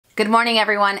Good morning,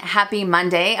 everyone. Happy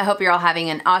Monday. I hope you're all having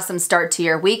an awesome start to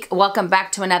your week. Welcome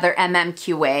back to another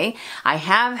MMQA. I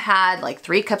have had like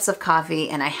 3 cups of coffee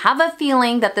and I have a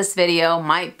feeling that this video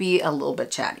might be a little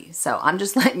bit chatty. So I'm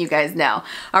just letting you guys know.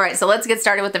 All right, so let's get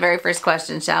started with the very first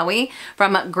question, shall we?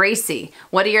 From Gracie.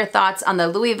 What are your thoughts on the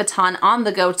Louis Vuitton On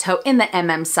The Go tote in the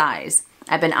MM size?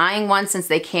 I've been eyeing one since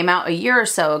they came out a year or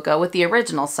so ago with the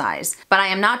original size, but I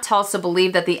am not tall, so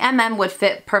believe that the MM would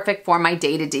fit perfect for my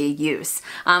day-to-day use.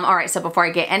 All right, so before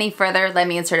I get any further, let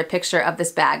me insert a picture of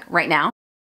this bag right now.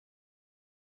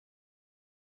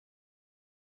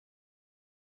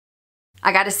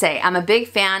 I gotta say, I'm a big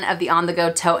fan of the On The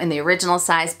Go tote in the original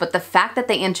size, but the fact that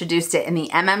they introduced it in the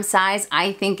MM size,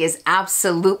 I think is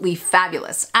absolutely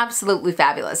fabulous. Absolutely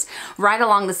fabulous. Right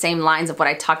along the same lines of what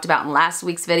I talked about in last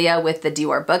week's video with the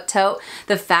Dior book tote,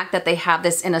 the fact that they have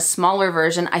this in a smaller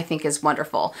version, I think is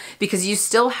wonderful because you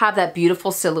still have that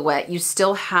beautiful silhouette. You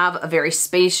still have a very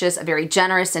spacious, a very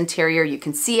generous interior. You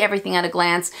can see everything at a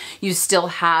glance. You still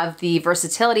have the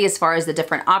versatility as far as the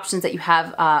different options that you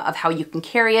have of how you can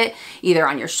carry it, either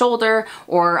on your shoulder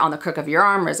or on the crook of your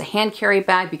arm or as a hand carry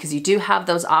bag, because you do have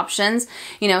those options,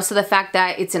 you know. So the fact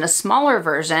that it's in a smaller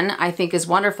version, I think is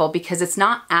wonderful because it's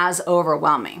not as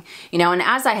overwhelming, you know. And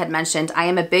as I had mentioned, I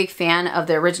am a big fan of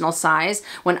the original size.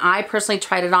 When I personally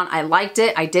tried it on, I liked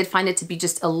it. I did find it to be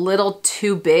just a little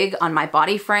too big on my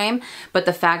body frame, but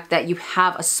the fact that you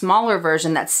have a smaller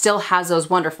version that still has those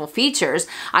wonderful features,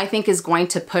 I think is going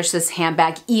to push this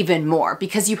handbag even more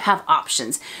because you have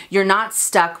options. You're not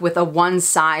stuck with a one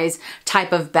size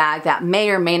type of bag that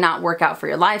may or may not work out for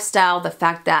your lifestyle. The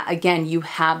fact that, again, you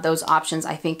have those options,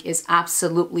 I think is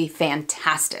absolutely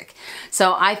fantastic.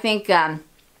 So I think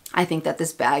that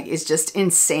this bag is just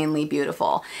insanely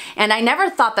beautiful. And I never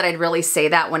thought that I'd really say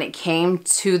that when it came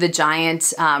to the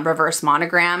giant reverse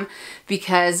monogram,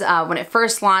 because when it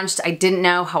first launched, I didn't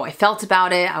know how I felt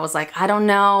about it. I was like, I don't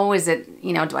know, is it,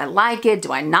 you know, do I like it?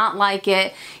 Do I not like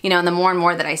it? You know, and the more and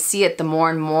more that I see it, the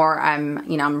more and more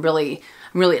I'm really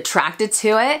attracted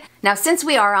to it. Now, since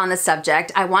we are on the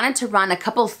subject, I wanted to run a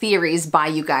couple theories by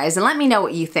you guys and let me know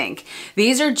what you think.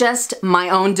 These are just my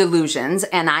own delusions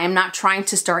and I am not trying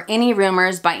to start any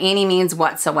rumors by any means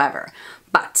whatsoever.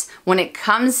 But when it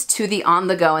comes to the On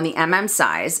The Go in the MM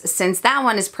size, since that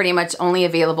one is pretty much only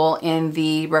available in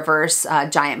the reverse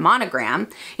giant monogram,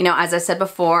 you know, as I said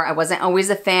before, I wasn't always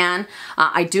a fan.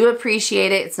 I do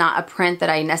appreciate it. It's not a print that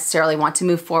I necessarily want to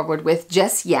move forward with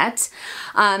just yet.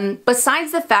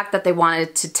 Besides the fact that they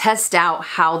wanted to test out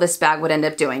how this bag would end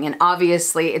up doing, and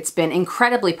obviously it's been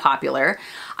incredibly popular,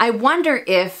 I wonder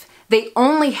if they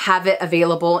only have it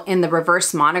available in the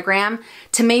reverse monogram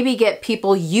to maybe get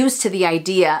people used to the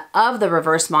idea of the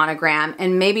reverse monogram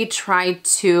and maybe try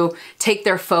to take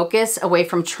their focus away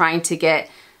from trying to get,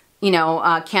 you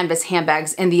know, canvas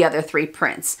handbags in the other 3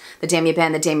 prints, the Damier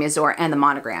Ebene, the Damier Azur, and the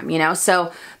monogram, you know?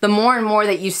 So the more and more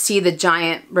that you see the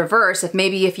giant reverse,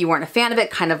 if you weren't a fan of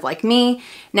it, kind of like me,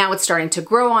 now it's starting to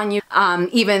grow on you.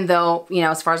 Even though, you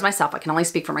know, as far as myself, I can only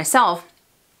speak for myself,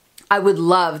 I would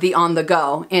love the On The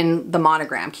Go in the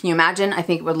monogram. Can you imagine? I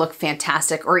think it would look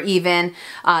fantastic. Or even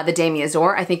the Damier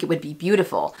Azur, I think it would be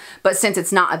beautiful. But since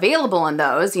it's not available in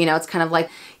those, you know, it's kind of like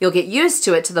you'll get used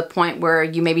to it to the point where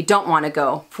you maybe don't want to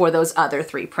go for those other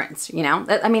 3 prints, you know?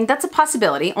 I mean, that's a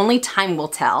possibility. Only time will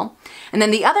tell. And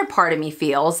then the other part of me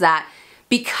feels that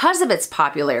because of its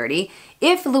popularity,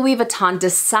 if Louis Vuitton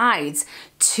decides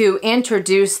to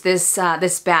introduce this,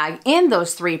 this bag in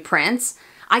those 3 prints,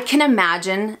 I can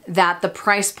imagine that the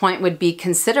price point would be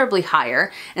considerably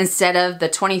higher. Instead of the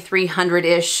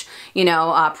 $2,300-ish, you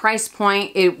know, price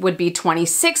point, it would be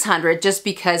 $2,600 just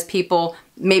because people,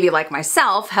 maybe like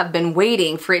myself, have been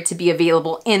waiting for it to be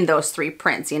available in those 3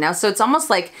 prints, you know? So it's almost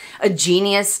like a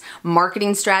genius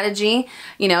marketing strategy.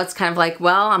 You know, it's kind of like,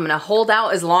 well, I'm gonna hold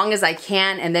out as long as I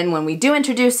can, and then when we do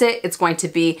introduce it, it's going to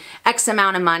be X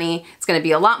amount of money. It's gonna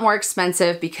be a lot more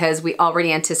expensive because we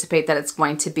already anticipate that it's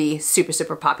going to be super,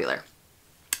 super popular.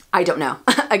 I don't know.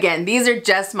 Again, these are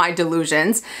just my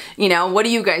delusions. You know, what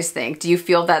do you guys think? Do you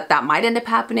feel that that might end up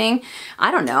happening? I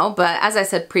don't know, but as I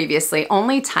said previously,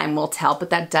 only time will tell, but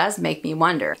that does make me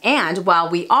wonder. And while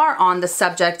we are on the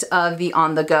subject of the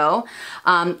On The Go,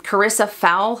 Carissa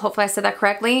Fowl, hopefully I said that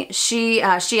correctly, she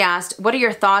asked, what are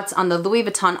your thoughts on the Louis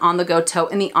Vuitton On The Go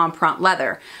tote in the empreinte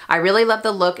leather? I really love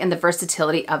the look and the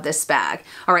versatility of this bag.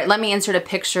 All right, let me insert a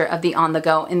picture of the On The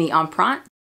Go in the empreinte.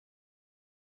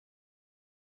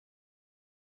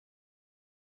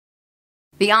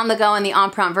 The On The Go and the On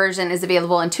Prompt version is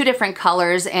available in 2 different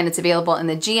colors, and it's available in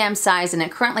the GM size, and it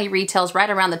currently retails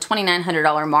right around the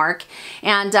 $2,900 mark.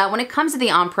 And when it comes to the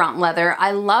On Prompt leather,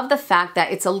 I love the fact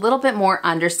that it's a little bit more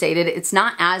understated. It's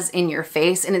not as in your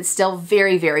face, and it's still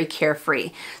very, very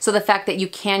carefree. So the fact that you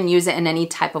can use it in any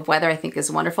type of weather, I think, is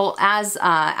wonderful, as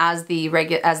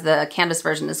the canvas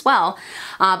version as well.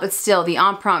 But still, the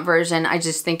On Prompt version, I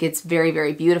just think it's very,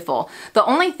 very beautiful. The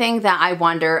only thing that I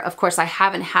wonder, of course, I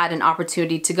haven't had an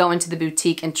opportunity to go into the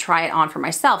boutique and try it on for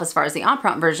myself as far as the On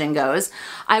Prompt version goes.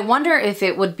 I wonder if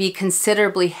it would be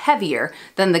considerably heavier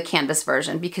than the canvas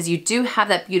version, because you do have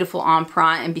that beautiful On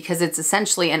Prompt, and because it's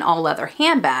essentially an all leather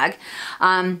handbag,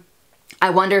 I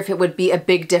wonder if it would be a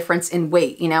big difference in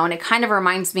weight, you know, and it kind of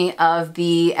reminds me of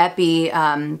the Epi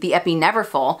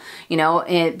Neverfull, you know,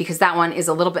 because that one is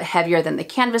a little bit heavier than the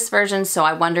canvas version. So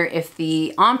I wonder if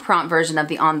the On Prompt version of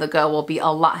the On The Go will be a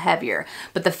lot heavier.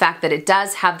 But the fact that it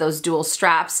does have those dual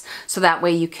straps, so that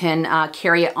way you can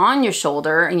carry it on your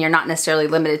shoulder, and you're not necessarily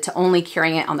limited to only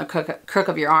carrying it on the crook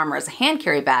of your arm or as a hand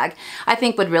carry bag, I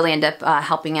think would really end up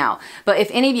helping out. But if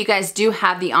any of you guys do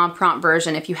have the On Prompt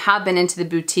version, if you have been into the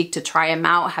boutique to try them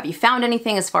out, have you found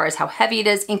anything as far as how heavy it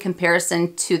is in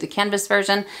comparison to the canvas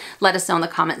version? Let us know in the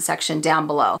comment section down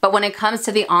below. But when it comes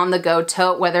to the On The Go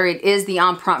tote, whether it is the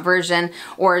On Prompt version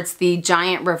or it's the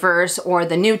giant reverse or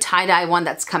the new tie-dye one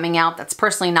that's coming out, that's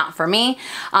personally not for me.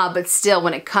 But still,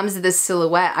 when it comes to this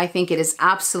silhouette, I think it is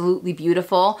absolutely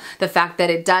beautiful. The fact that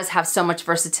it does have so much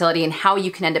versatility and how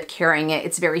you can end up carrying it.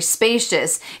 It's very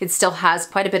spacious. It still has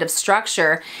quite a bit of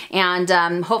structure, and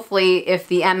hopefully if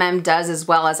the does as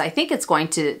well as I think it's going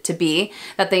to be,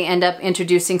 that they end up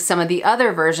introducing some of the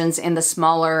other versions in the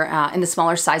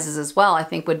smaller sizes as well, I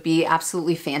think would be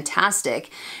absolutely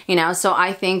fantastic. You know, so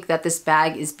I think that this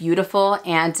bag is beautiful,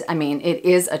 and I mean, it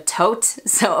is a tote,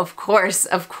 so of course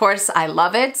I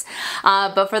love it.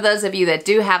 But for those of you that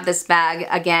do have this bag,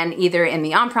 again, either in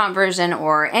the On Prompt version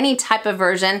or any type of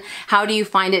version, how do you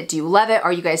find it? Do you love it?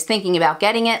 Are you guys thinking about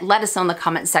getting it? Let us know in the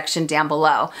comment section down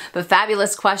below. But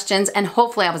fabulous questions, and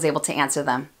hopefully I was able to answer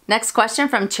them. Next question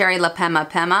from Cherry La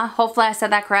Pema. Hopefully I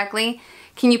said that correctly.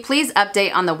 Can you please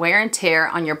update on the wear and tear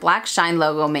on your black shine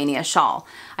Logomania shawl?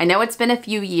 I know it's been a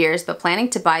few years, but planning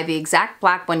to buy the exact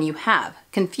black one you have.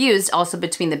 Confused also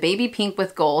between the baby pink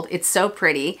with gold, it's so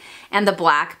pretty, and the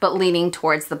black, but leaning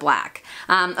towards the black.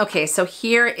 Okay, so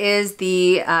here is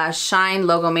the Shine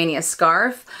Logomania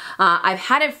scarf. I've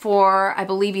had it for, I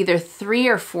believe, either 3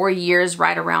 or 4 years,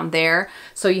 right around there.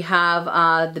 So you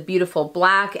have the beautiful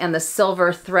black and the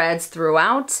silver threads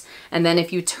throughout, and then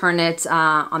if you turn it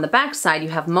on the back side, you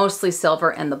have mostly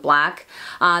silver and the black.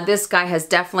 This guy has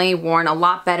definitely worn a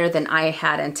lot better than I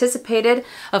had anticipated.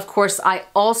 Of course, I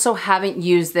also haven't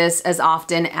used this as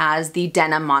often as the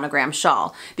denim monogram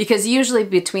shawl, because usually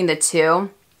between the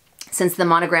two, since the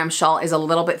monogram shawl is a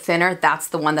little bit thinner, that's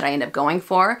the one that I end up going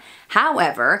for.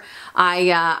 However,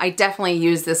 I definitely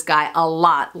used this guy a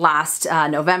lot last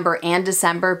November and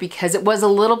December, because it was a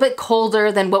little bit colder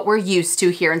than what we're used to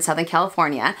here in Southern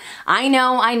California. I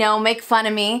know, make fun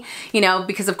of me, you know,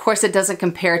 because of course it doesn't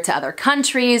compare to other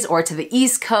countries or to the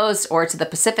East Coast or to the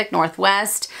Pacific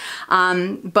Northwest,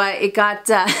 but it got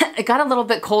a little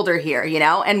bit colder here, you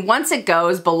know, and once it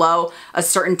goes below a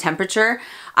certain temperature,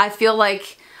 I feel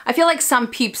like some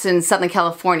peeps in Southern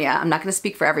California, I'm not gonna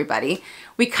speak for everybody,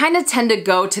 we kind of tend to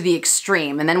go to the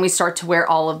extreme, and then we start to wear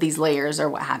all of these layers or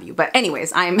what have you. But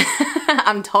anyways, I'm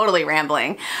totally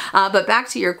rambling. But back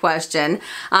to your question,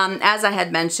 as I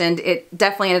had mentioned, it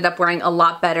definitely ended up wearing a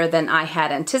lot better than I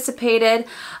had anticipated,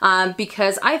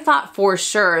 because I thought for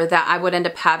sure that I would end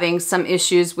up having some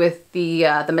issues with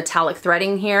the metallic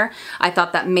threading here. I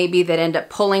thought that maybe they'd end up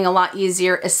pulling a lot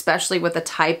easier, especially with the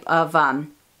type of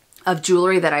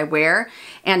jewelry that I wear,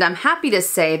 and I'm happy to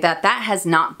say that that has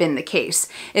not been the case.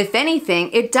 If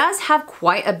anything, it does have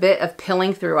quite a bit of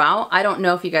pilling throughout. I don't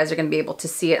know if you guys are going to be able to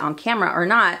see it on camera or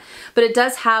not, but it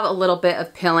does have a little bit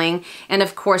of pilling, and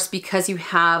of course, because you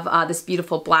have this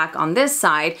beautiful black on this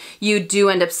side, you do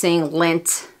end up seeing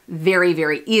lint very,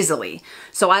 very easily.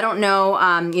 So I don't know,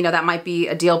 you know, that might be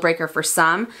a deal breaker for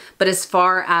some, but as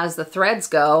far as the threads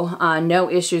go,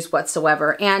 no issues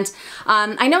whatsoever. And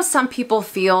I know some people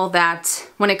feel that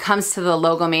when it comes to the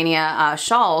Logomania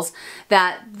shawls,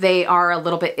 that they are a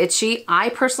little bit itchy. I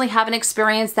personally haven't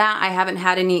experienced that. I haven't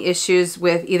had any issues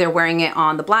with either wearing it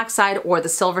on the black side or the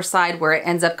silver side, where it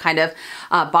ends up kind of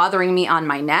bothering me on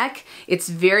my neck. It's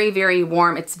very, very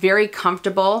warm. It's very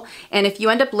comfortable. And if you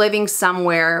end up living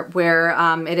somewhere summer where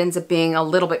it ends up being a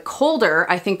little bit colder,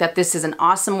 I think that this is an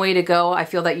awesome way to go. I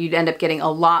feel that you'd end up getting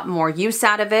a lot more use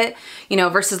out of it, you know,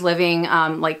 versus living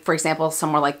like, for example,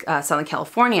 somewhere like Southern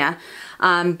California.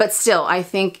 But still, I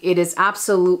think it is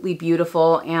absolutely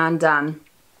beautiful, and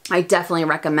I definitely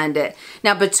recommend it.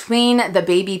 Now, between the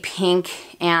baby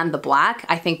pink and the black,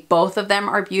 I think both of them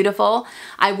are beautiful.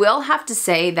 I will have to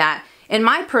say that in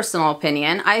my personal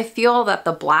opinion, I feel that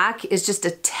the black is just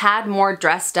a tad more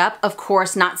dressed up. Of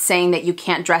course, not saying that you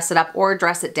can't dress it up or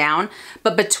dress it down,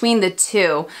 but between the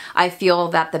two, I feel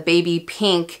that the baby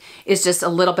pink is just a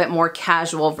little bit more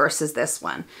casual versus this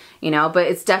one, you know, but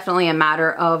it's definitely a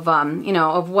matter of, you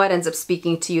know, of what ends up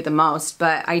speaking to you the most.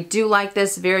 But I do like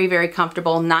this, very, very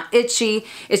comfortable, not itchy.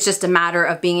 It's just a matter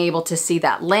of being able to see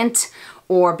that lint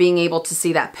or being able to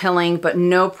see that pilling, but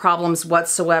no problems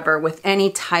whatsoever with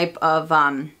any type of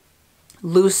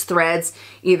loose threads,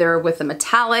 either with the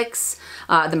metallic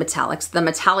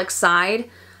side,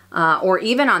 or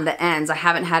even on the ends. I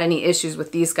haven't had any issues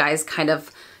with these guys kind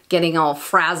of getting all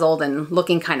frazzled and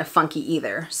looking kind of funky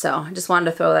either. So I just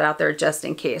wanted to throw that out there just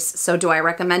in case. So do I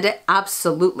recommend it?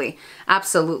 Absolutely.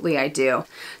 Absolutely I do.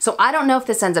 So I don't know if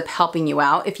this ends up helping you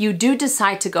out. If you do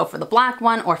decide to go for the black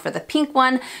one or for the pink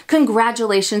one,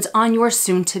 congratulations on your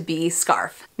soon-to-be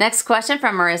scarf. Next question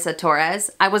from Marissa Torres.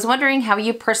 I was wondering how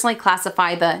you personally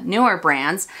classify the newer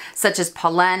brands such as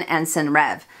Pollen and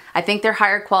Senreve. I think they're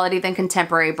higher quality than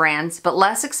contemporary brands, but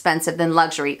less expensive than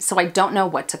luxury, so I don't know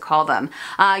what to call them.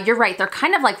 You're right, they're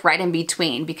kind of like right in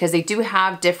between because they do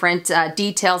have different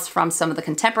details from some of the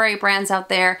contemporary brands out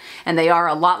there, and they are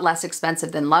a lot less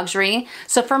expensive than luxury.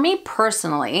 So for me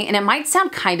personally, and it might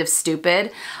sound kind of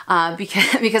stupid,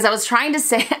 because I was trying to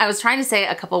say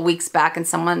a couple weeks back, and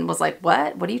someone was like,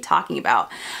 "What? What are you talking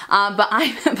about?" But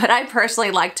I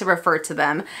personally like to refer to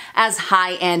them as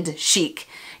high-end chic.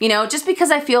 You know, just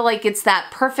because I feel like it's that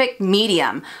perfect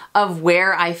medium of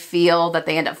where I feel that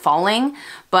they end up falling.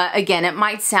 But again, it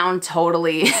might sound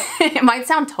totally,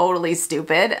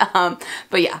 stupid.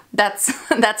 But yeah,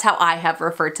 that's how I have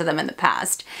referred to them in the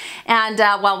past. And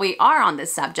while we are on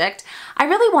this subject, I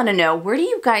really want to know, where do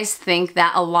you guys think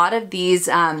that a lot of these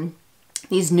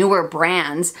newer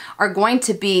brands are going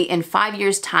to be in 5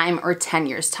 years time or 10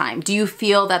 years time? Do you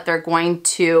feel that they're going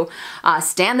to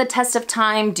stand the test of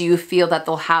time? Do you feel that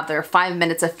they'll have their 5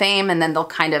 minutes of fame and then they'll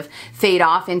kind of fade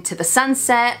off into the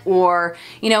sunset? Or,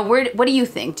 you know, what do you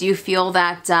think? Do you feel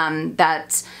that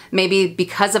that maybe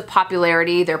because of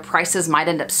popularity, their prices might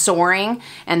end up soaring,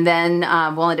 and then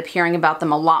we'll end up hearing about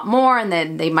them a lot more, and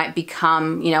then they might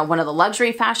become, you know, one of the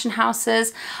luxury fashion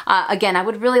houses? Again, I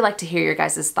would really like to hear your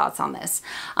guys' thoughts on this.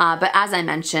 But as I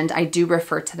mentioned, I do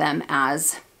refer to them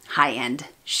as high-end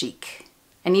chic.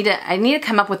 I need to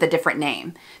come up with a different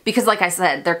name because, like I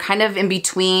said, they're kind of in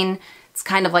between. It's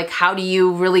kind of like, how do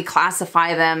you really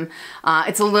classify them?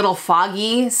 It's a little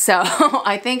foggy, so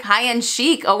I think high-end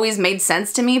chic always made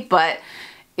sense to me, but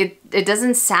it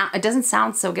doesn't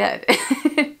sound so good.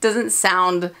 It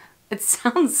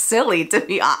sounds silly to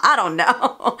me. I don't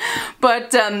know,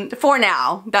 but for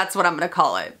now, that's what I'm gonna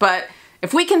call it. But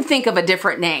if we can think of a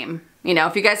different name, you know,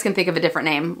 if you guys can think of a different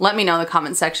name, let me know in the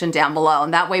comment section down below,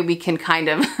 and that way we can kind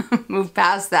of move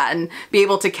past that and be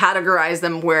able to categorize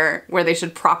them where they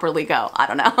should properly go. I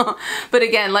don't know. But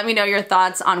again, let me know your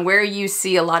thoughts on where you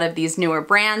see a lot of these newer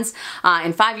brands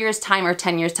in 5 years time or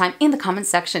 10 years time in the comment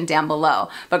section down below.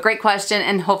 But great question,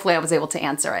 and hopefully I was able to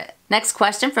answer it. Next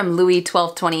question from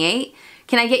Louis1228.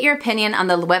 Can I get your opinion on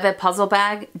the Loewe Puzzle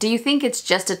Bag? Do you think it's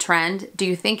just a trend? Do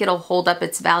you think it'll hold up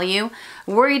its value?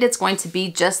 Worried it's going to be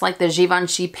just like the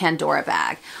Givenchy Pandora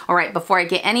bag. All right, before I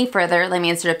get any further, let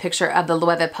me insert a picture of the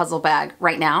Loewe Puzzle Bag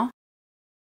right now.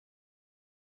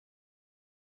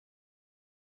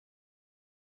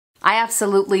 I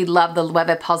absolutely love the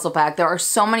Loewe Puzzle Bag. There are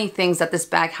so many things that this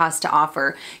bag has to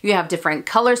offer. You have different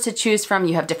colors to choose from.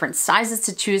 You have different sizes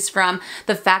to choose from.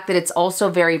 The fact that it's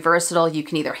also very versatile. You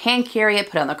can either hand carry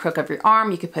it, put it on the crook of your arm.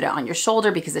 You could put it on your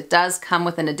shoulder because it does come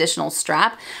with an additional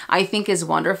strap, I think is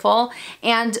wonderful.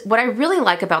 And what I really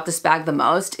like about this bag the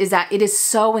most is that it is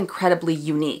so incredibly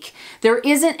unique. There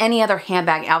isn't any other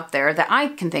handbag out there that I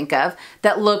can think of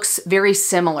that looks very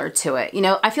similar to it. You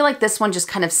know, I feel like this one just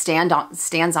kind of stands on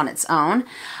its own.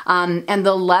 And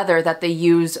the leather that they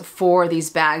use for these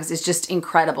bags is just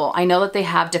incredible. I know that they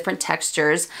have different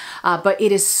textures, but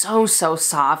it is so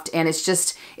soft, and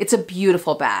it's a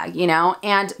beautiful bag, you know?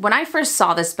 And when I first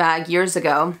saw this bag years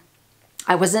ago,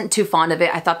 I wasn't too fond of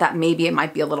it. I thought that maybe it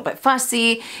might be a little bit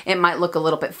fussy. It might look a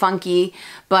little bit funky,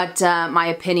 but my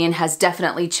opinion has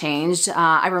definitely changed.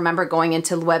 I remember going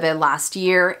into Loewe last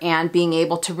year and being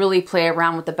able to really play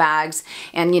around with the bags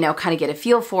and, you know, kind of get a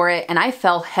feel for it. And I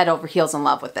fell head over heels in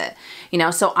love with it, you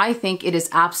know, so I think it is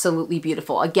absolutely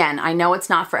beautiful. Again, I know it's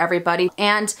not for everybody.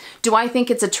 And do I think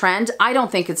it's a trend? I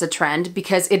don't think it's a trend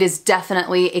because it is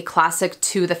definitely a classic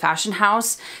to the fashion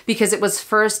house because it was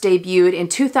first debuted in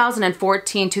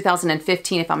 2014,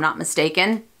 2015, if I'm not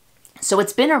mistaken. So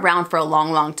it's been around for a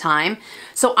long, long time.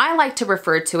 So I like to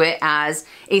refer to it as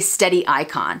a steady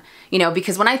icon, you know,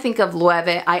 because when I think of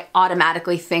Loewe, I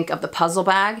automatically think of the puzzle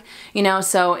bag, you know,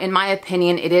 so in my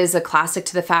opinion, it is a classic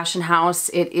to the fashion house.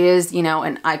 It is, you know,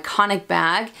 an iconic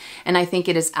bag, and I think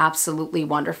it is absolutely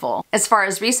wonderful. As far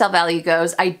as resale value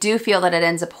goes, I do feel that it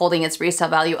ends up holding its resale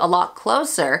value a lot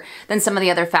closer than some of the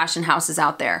other fashion houses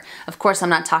out there. Of course, I'm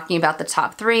not talking about the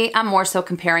top three. I'm more so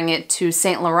comparing it to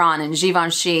Saint Laurent and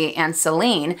Givenchy and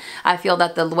Celine. I feel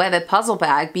that the Loewe Puzzle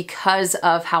Bag, because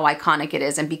of how iconic it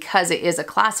is and because it is a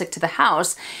classic to the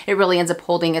house, it really ends up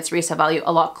holding its resale value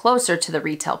a lot closer to the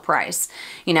retail price.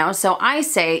 You know, so I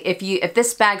say if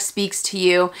this bag speaks to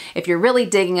you, if you're really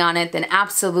digging on it, then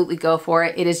absolutely go for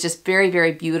it. It is just very,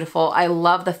 very beautiful. I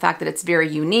love the fact that it's very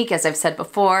unique, as I've said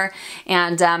before,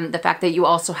 and the fact that you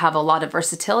also have a lot of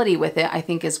versatility with it, I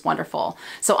think is wonderful.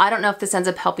 So I don't know if this ends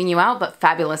up helping you out, but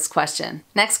fabulous question.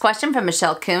 Next question from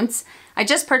Michelle Kuntz. I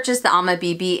just purchased the Alma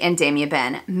BB and Damier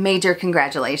Ben. Major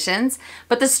congratulations,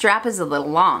 but the strap is a little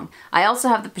long. I also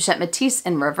have the Pochette Métis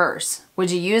in reverse. Would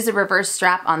you use the reverse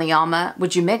strap on the Alma?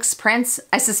 Would you mix prints?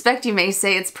 I suspect you may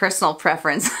say it's personal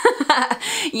preference.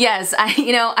 Yes,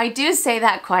 I do say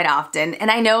that quite often,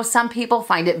 and I know some people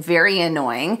find it very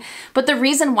annoying, but the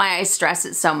reason why I stress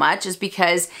it so much is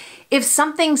because if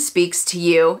something speaks to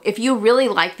you, if you really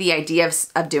like the idea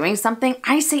of doing something,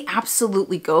 I say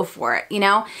absolutely go for it, you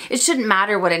know? It shouldn't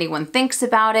matter what anyone thinks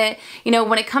about it. You know,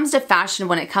 when it comes to fashion,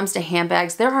 when it comes to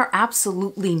handbags, there are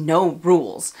absolutely no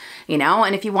rules, you know?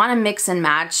 And if you wanna mix and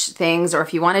match things, or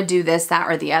if you wanna do this, that,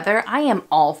 or the other, I am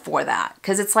all for that.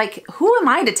 Because it's like, who am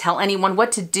I to tell anyone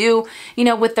what to do, you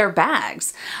know, with their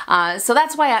bags? So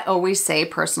that's why I always say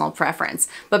personal preference.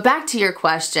 But back to your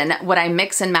question, would I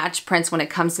mix and match prints when it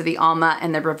comes to the Alma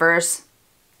and the reverse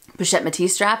Pochette Métis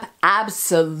strap?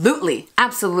 Absolutely,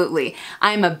 absolutely.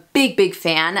 I'm a big, big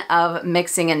fan of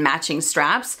mixing and matching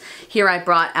straps. Here I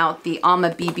brought out the Alma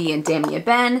BB and Damier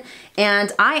Ben,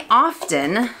 and I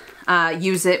often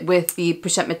use it with the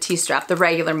Pochette Métis strap, the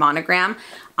regular monogram.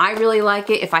 I really like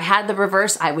it. If I had the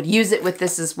reverse, I would use it with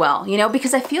this as well, you know,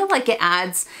 because I feel like it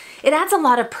adds a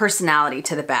lot of personality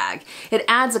to the bag. It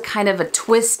adds a kind of a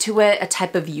twist to it, a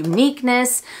type of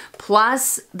uniqueness.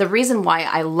 Plus, the reason why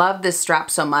I love this strap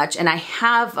so much, and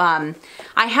I've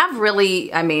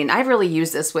really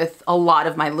used this with a lot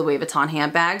of my Louis Vuitton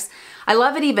handbags. I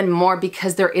love it even more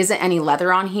because there isn't any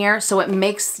leather on here, so it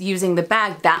makes using the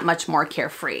bag that much more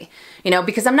carefree. You know,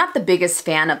 because I'm not the biggest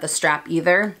fan of the strap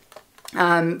either.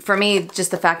 For me,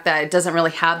 just the fact that it doesn't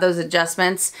really have those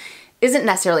adjustments isn't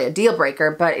necessarily a deal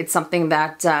breaker, but it's something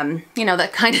that, you know,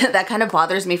 that kind of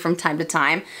bothers me from time to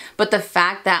time. But the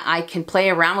fact that I can play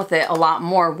around with it a lot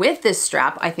more with this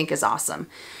strap, I think is awesome.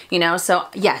 You know, so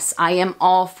yes, I am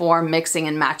all for mixing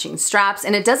and matching straps,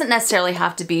 and it doesn't necessarily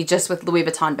have to be just with Louis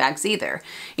Vuitton bags either.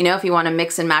 You know, if you want to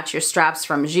mix and match your straps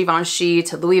from Givenchy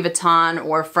to Louis Vuitton,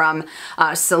 or from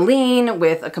Celine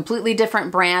with a completely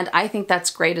different brand, I think that's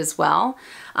great as well.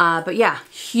 But yeah,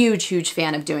 huge, huge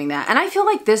fan of doing that. And I feel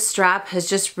like this strap has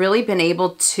just really been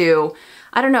able to,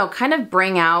 I don't know, kind of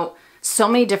bring out so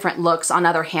many different looks on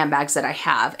other handbags that I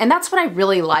have. And that's what I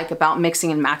really like about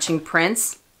mixing and matching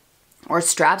prints, or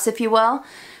straps, if you will.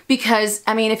 Because,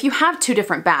 I mean, if you have two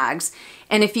different bags,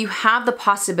 and if you have the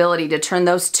possibility to turn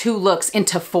those two looks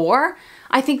into four,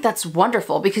 I think that's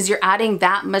wonderful, because you're adding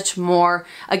that much more,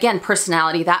 again,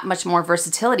 personality, that much more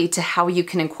versatility to how you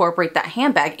can incorporate that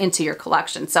handbag into your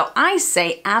collection. So I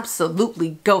say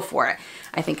absolutely go for it.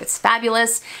 I think it's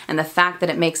fabulous, and the fact that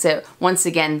it makes it, once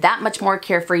again, that much more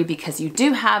carefree, because you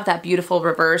do have that beautiful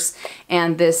reverse,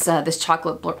 and this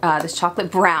chocolate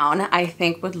brown, I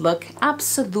think would look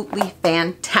absolutely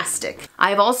fantastic.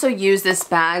 I've also used this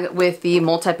bag with the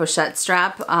multi-pochette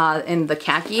strap in the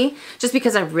khaki, just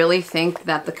because I really think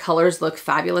that the colors look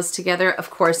fabulous together. Of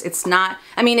course, it's not,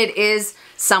 I mean, it is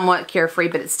somewhat carefree,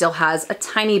 but it still has a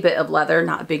tiny bit of leather,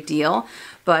 not a big deal.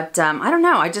 But I don't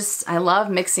know, I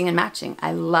love mixing and matching.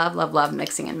 I love, love, love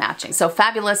mixing and matching. So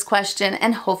fabulous question,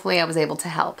 and hopefully I was able to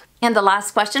help. And the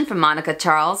last question from Monica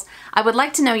Charles. I would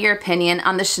like to know your opinion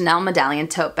on the Chanel Medallion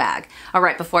tote bag. All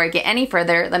right, before I get any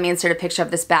further, let me insert a picture of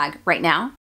this bag right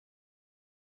now.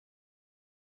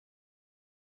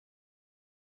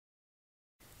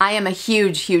 I am a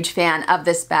huge, huge fan of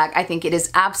this bag. I think it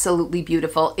is absolutely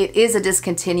beautiful. It is a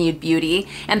discontinued beauty,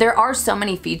 and there are so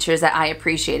many features that I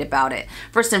appreciate about it.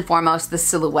 First and foremost, the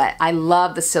silhouette. I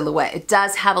love the silhouette. It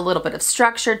does have a little bit of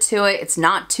structure to it. It's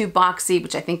not too boxy,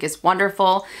 which I think is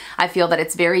wonderful. I feel that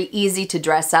it's very easy to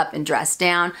dress up and dress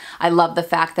down. I love the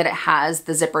fact that it has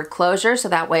the zippered closure, so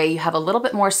that way you have a little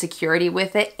bit more security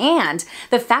with it, and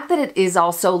the fact that it is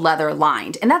also leather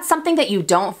lined. And that's something that you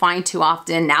don't find too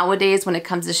often nowadays when it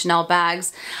comes to Chanel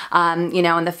bags, you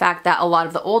know, and the fact that a lot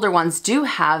of the older ones do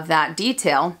have that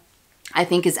detail, I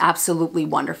think is absolutely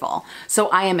wonderful. So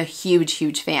I am a huge,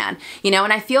 huge fan. You know,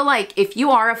 and I feel like if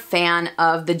you are a fan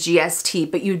of the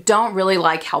GST, but you don't really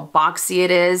like how boxy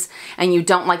it is, and you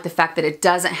don't like the fact that it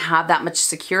doesn't have that much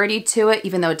security to it,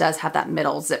 even though it does have that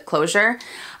middle zip closure,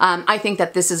 I think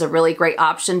that this is a really great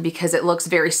option because it looks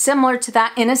very similar to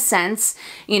that in a sense.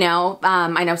 You know,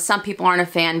 I know some people aren't a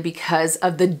fan because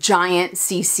of the giant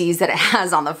CCs that it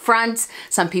has on the front.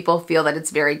 Some people feel that it's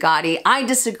very gaudy. I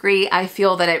disagree. I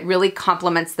feel that it really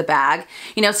complements the bag,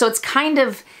 you know, so it's kind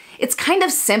of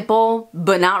simple,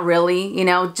 but not really, you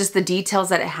know, just the details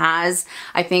that it has,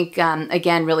 I think,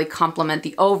 again, really complement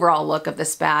the overall look of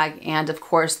this bag. And of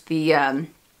course, the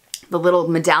little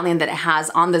medallion that it has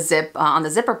on the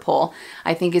zipper pull,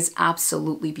 I think is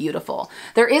absolutely beautiful.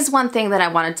 There is one thing that I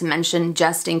wanted to mention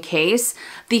just in case.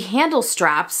 The handle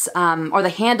straps, or the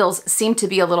handles, seem to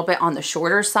be a little bit on the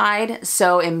shorter side,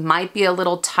 so it might be a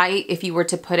little tight if you were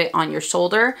to put it on your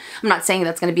shoulder. I'm not saying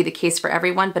that's gonna be the case for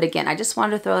everyone, but again, I just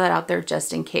wanted to throw that out there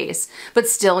just in case. But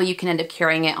still, you can end up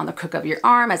carrying it on the crook of your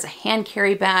arm as a hand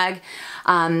carry bag.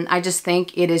 I just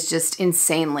think it is just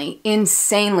insanely,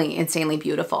 insanely, insanely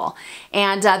beautiful.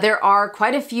 And there are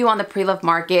quite a few on the pre-loved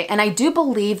market, and I do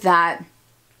believe that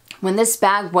when this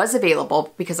bag was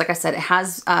available, because like I said, it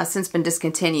has since been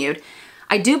discontinued,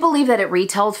 I do believe that it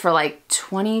retailed for like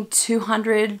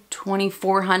 $2,200,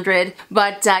 $2,400,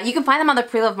 but you can find them on the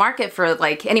pre-loved market for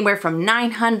like anywhere from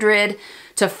 $900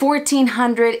 to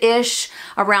 $1,400-ish,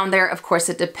 around there. Of course,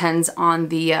 it depends on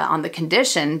the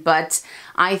condition, but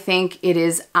I think it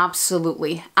is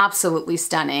absolutely, absolutely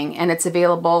stunning, and it's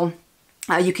available.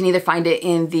 You can either find it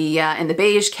in the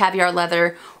beige caviar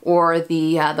leather or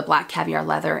the black caviar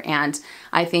leather, and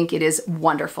I think it is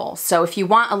wonderful. So if you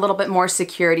want a little bit more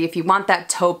security, if you want that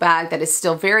tote bag that is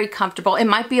still very comfortable, it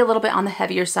might be a little bit on the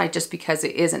heavier side just because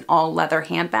it is an all leather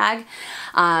handbag,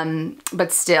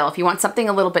 but still, if you want something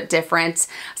a little bit different,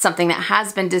 something that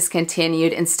has been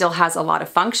discontinued and still has a lot of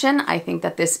function, I think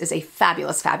that this is a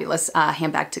fabulous, fabulous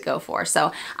handbag to go for.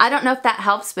 So I don't know if that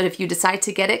helps, but if you decide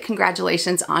to get it,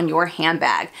 congratulations on your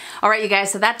handbag. All right, you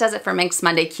guys, so that does it for Mink's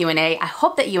Monday Q&A. I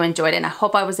hope that you enjoyed it, and I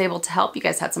hope I was able to help. You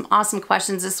guys had some awesome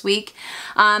questions this week.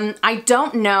 I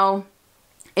don't know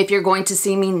if you're going to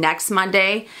see me next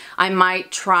Monday. I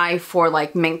might try for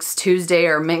like Mink's Tuesday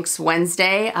or Mink's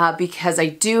Wednesday, because I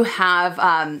do have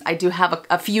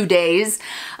a few days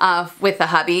with the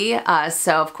hubby.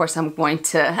 So of course I'm going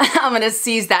to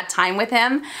seize that time with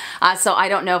him. So I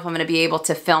don't know if I'm going to be able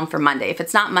to film for Monday. If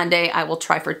it's not Monday, I will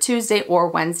try for Tuesday or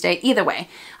Wednesday. Either way,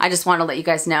 I just want to let you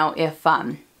guys know if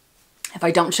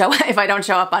I don't show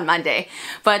up on Monday.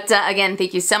 But again,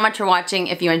 thank you so much for watching.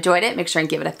 If you enjoyed it, make sure and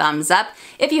give it a thumbs up.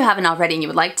 If you haven't already and you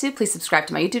would like to, please subscribe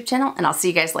to my YouTube channel, and I'll see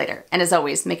you guys later. And as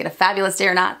always, make it a fabulous day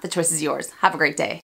or not, the choice is yours. Have a great day.